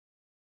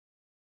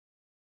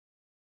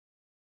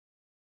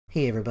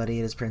Hey everybody,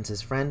 it is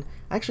Prince's friend.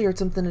 I actually heard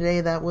something today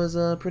that was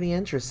pretty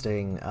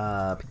interesting.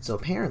 So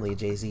apparently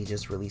Jay-Z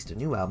just released a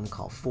new album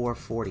called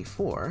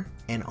 444,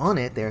 and on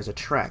it there's a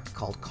track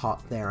called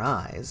Caught Their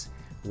Eyes,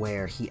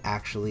 where he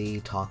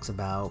actually talks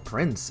about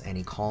Prince, and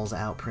he calls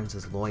out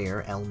Prince's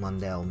lawyer, L.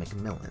 Mondell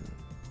McMillan.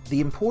 The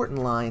important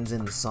lines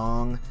in the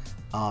song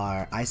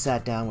are, "I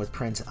sat down with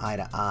Prince eye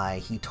to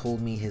eye, he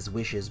told me his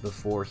wishes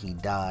before he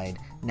died.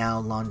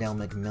 Now Londell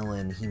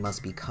McMillan, he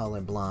must be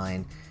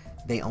colorblind.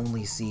 They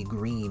only see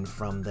green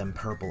from them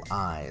purple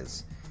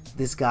eyes.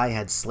 This guy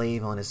had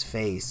slave on his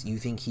face. You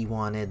think he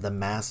wanted the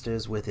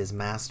masters with his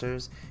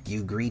masters?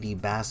 You greedy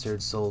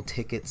bastard sold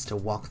tickets to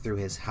walk through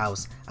his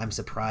house. I'm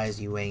surprised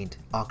you ain't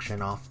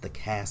auction off the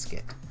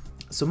casket."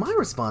 So my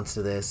response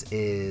to this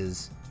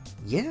is,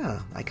 yeah,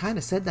 I kind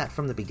of said that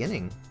from the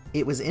beginning.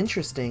 It was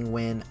interesting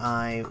when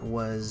I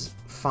was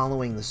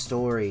following the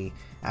story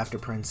after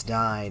Prince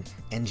died,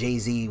 and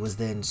Jay-Z was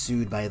then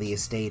sued by the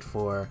estate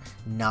for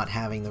not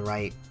having the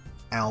right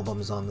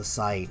albums on the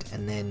site,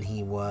 and then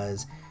he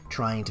was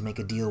trying to make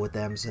a deal with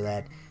them so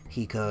that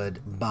he could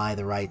buy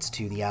the rights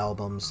to the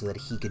albums so that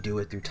he could do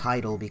it through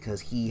Tidal, because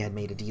he had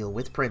made a deal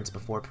with Prince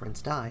before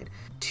Prince died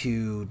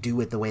to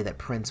do it the way that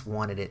Prince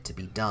wanted it to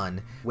be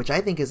done, which I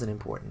think is an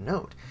important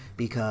note,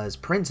 because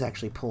Prince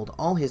actually pulled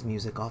all his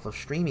music off of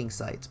streaming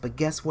sites, but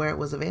guess where it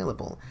was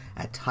available?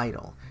 At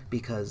Tidal,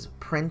 because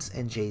Prince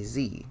and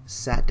Jay-Z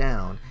sat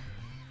down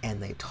and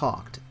they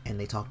talked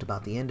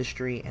about the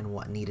industry and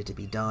what needed to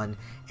be done,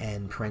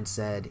 and Prince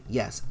said,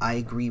 yes, I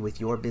agree with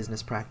your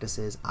business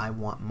practices, I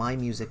want my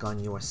music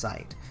on your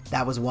site.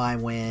 That was why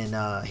when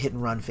Hit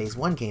and Run Phase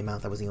 1 came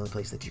out, that was the only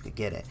place that you could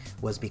get it,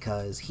 was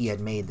because he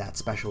had made that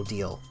special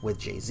deal with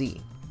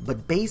Jay-Z.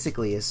 But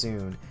basically, as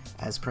soon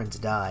as Prince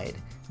died,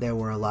 there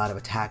were a lot of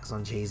attacks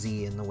on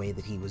Jay-Z in the way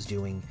that he was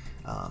doing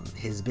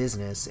his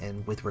business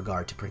and with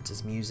regard to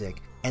Prince's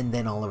music. And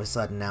then all of a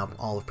sudden now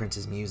all of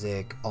Prince's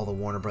music, all the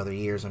Warner Brother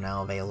years are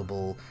now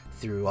available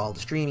through all the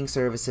streaming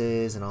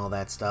services and all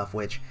that stuff,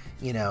 which,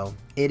 you know,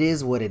 it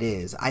is what it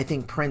is. I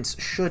think Prince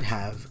should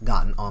have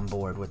gotten on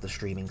board with the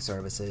streaming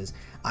services.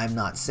 I'm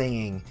not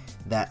saying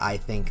that I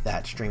think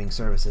that streaming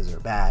services are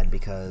bad,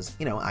 because,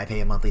 you know, I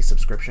pay a monthly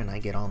subscription, I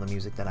get all the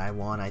music that I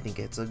want, I think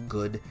it's a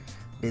good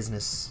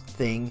business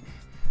thing.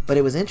 But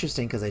it was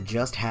interesting because I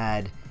just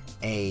had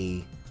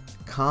a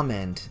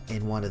comment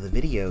in one of the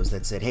videos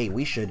that said, hey,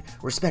 we should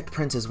respect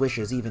Prince's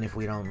wishes even if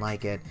we don't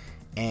like it.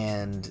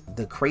 And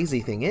the crazy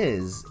thing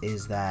is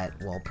that,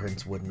 well,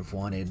 Prince wouldn't have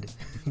wanted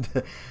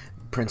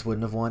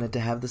to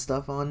have the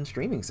stuff on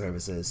streaming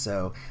services.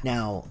 So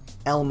now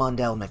L.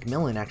 Mondell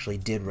McMillan actually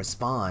did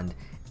respond,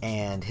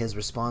 and his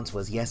response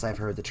was, yes, I've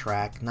heard the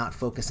track, not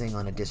focusing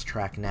on a diss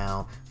track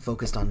now,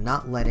 focused on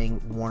not letting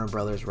Warner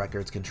Brothers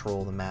Records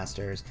control the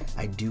masters.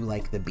 I do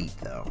like the beat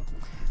though.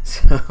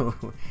 So,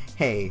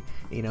 hey,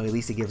 you know, at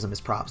least he gives him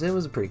his props. It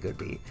was a pretty good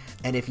beat.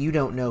 And if you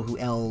don't know who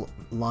L.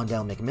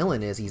 Londell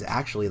McMillan is, he's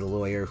actually the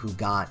lawyer who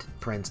got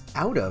Prince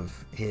out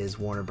of his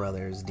Warner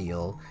Brothers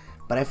deal.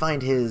 But I find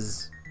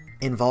his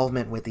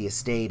involvement with the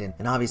estate,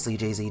 and obviously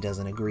Jay-Z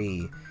doesn't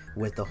agree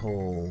with the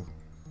whole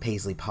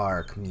Paisley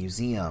Park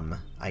Museum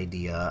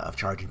idea of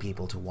charging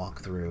people to walk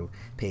through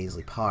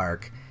Paisley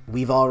Park.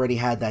 We've already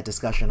had that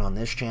discussion on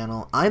this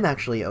channel. I'm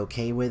actually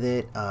okay with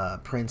it.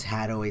 Prince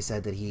had always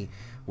said that he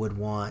would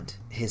want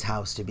his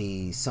house to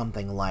be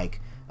something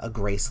like a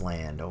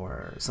Graceland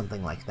or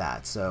something like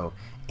that. So,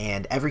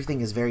 and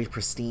everything is very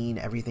pristine,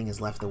 everything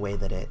is left the way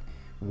that it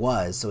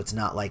was, so it's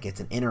not like it's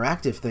an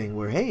interactive thing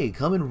where, hey,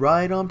 come and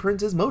ride on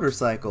Prince's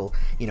motorcycle.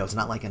 You know, it's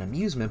not like an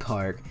amusement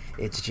park.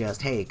 It's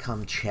just, hey,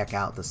 come check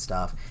out the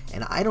stuff.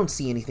 And I don't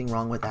see anything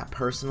wrong with that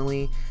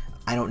personally.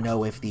 I don't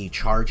know if the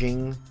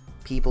charging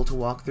people to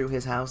walk through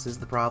his house is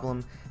the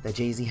problem that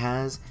Jay-Z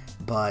has,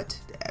 but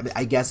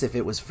I guess if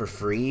it was for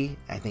free,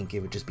 I think it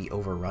would just be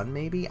overrun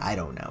maybe. I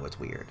don't know, it's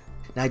weird.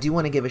 Now I do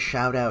want to give a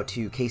shout out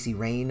to Casey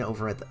Rain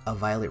over at A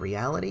Violet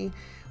Reality,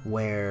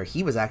 where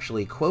he was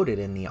actually quoted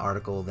in the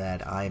article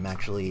that I'm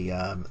actually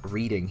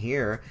reading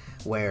here,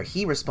 where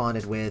he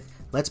responded with,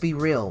 let's be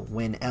real,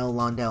 when L.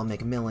 Londell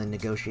McMillan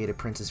negotiated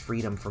Prince's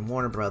freedom from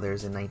Warner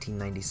Brothers in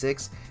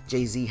 1996,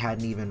 Jay-Z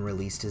hadn't even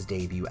released his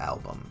debut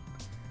album.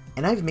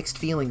 And I have mixed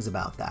feelings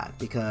about that,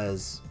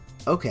 because,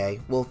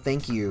 okay, well,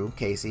 thank you,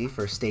 Casey,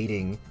 for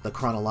stating the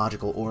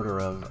chronological order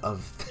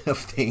of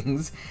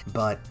things,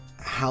 but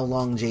how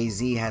long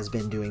Jay-Z has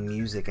been doing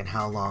music and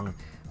how long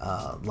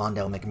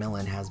Londell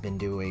McMillan has been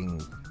doing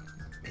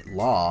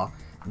law,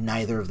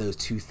 neither of those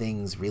two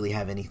things really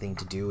have anything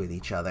to do with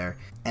each other.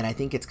 And I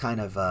think it's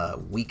kind of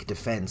a weak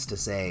defense to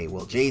say,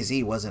 well,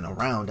 Jay-Z wasn't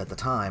around at the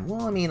time.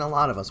 Well, I mean, a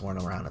lot of us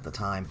weren't around at the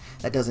time.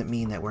 That doesn't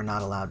mean that we're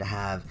not allowed to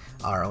have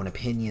our own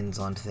opinions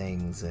on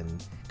things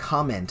and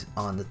comment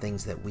on the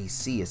things that we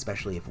see,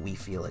 especially if we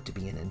feel it to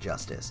be an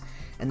injustice.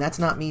 And that's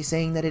not me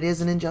saying that it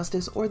is an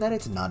injustice or that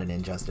it's not an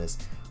injustice.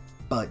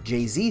 But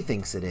Jay-Z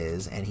thinks it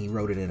is, and he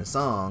wrote it in a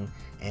song,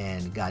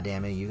 and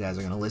goddammit, you guys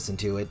are gonna listen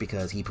to it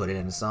because he put it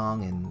in a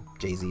song, and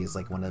Jay-Z is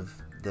like one of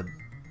the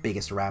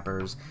biggest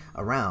rappers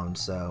around,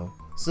 so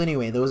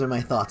anyway, those are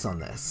my thoughts on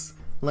this.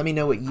 Let me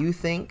know what you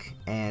think,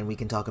 and we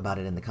can talk about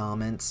it in the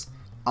comments.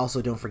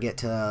 Also, don't forget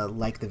to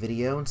like the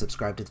video and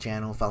subscribe to the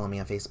channel, follow me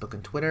on Facebook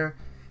and Twitter.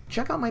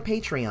 Check out my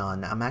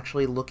Patreon. I'm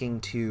actually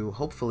looking to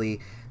hopefully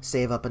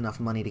save up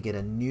enough money to get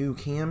a new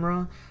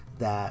camera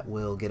that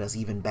will get us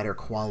even better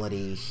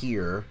quality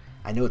here.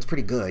 I know it's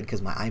pretty good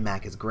because my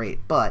iMac is great,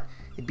 but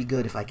it'd be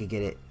good if I could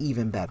get it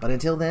even better. But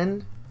until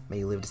then, may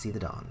you live to see the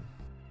dawn.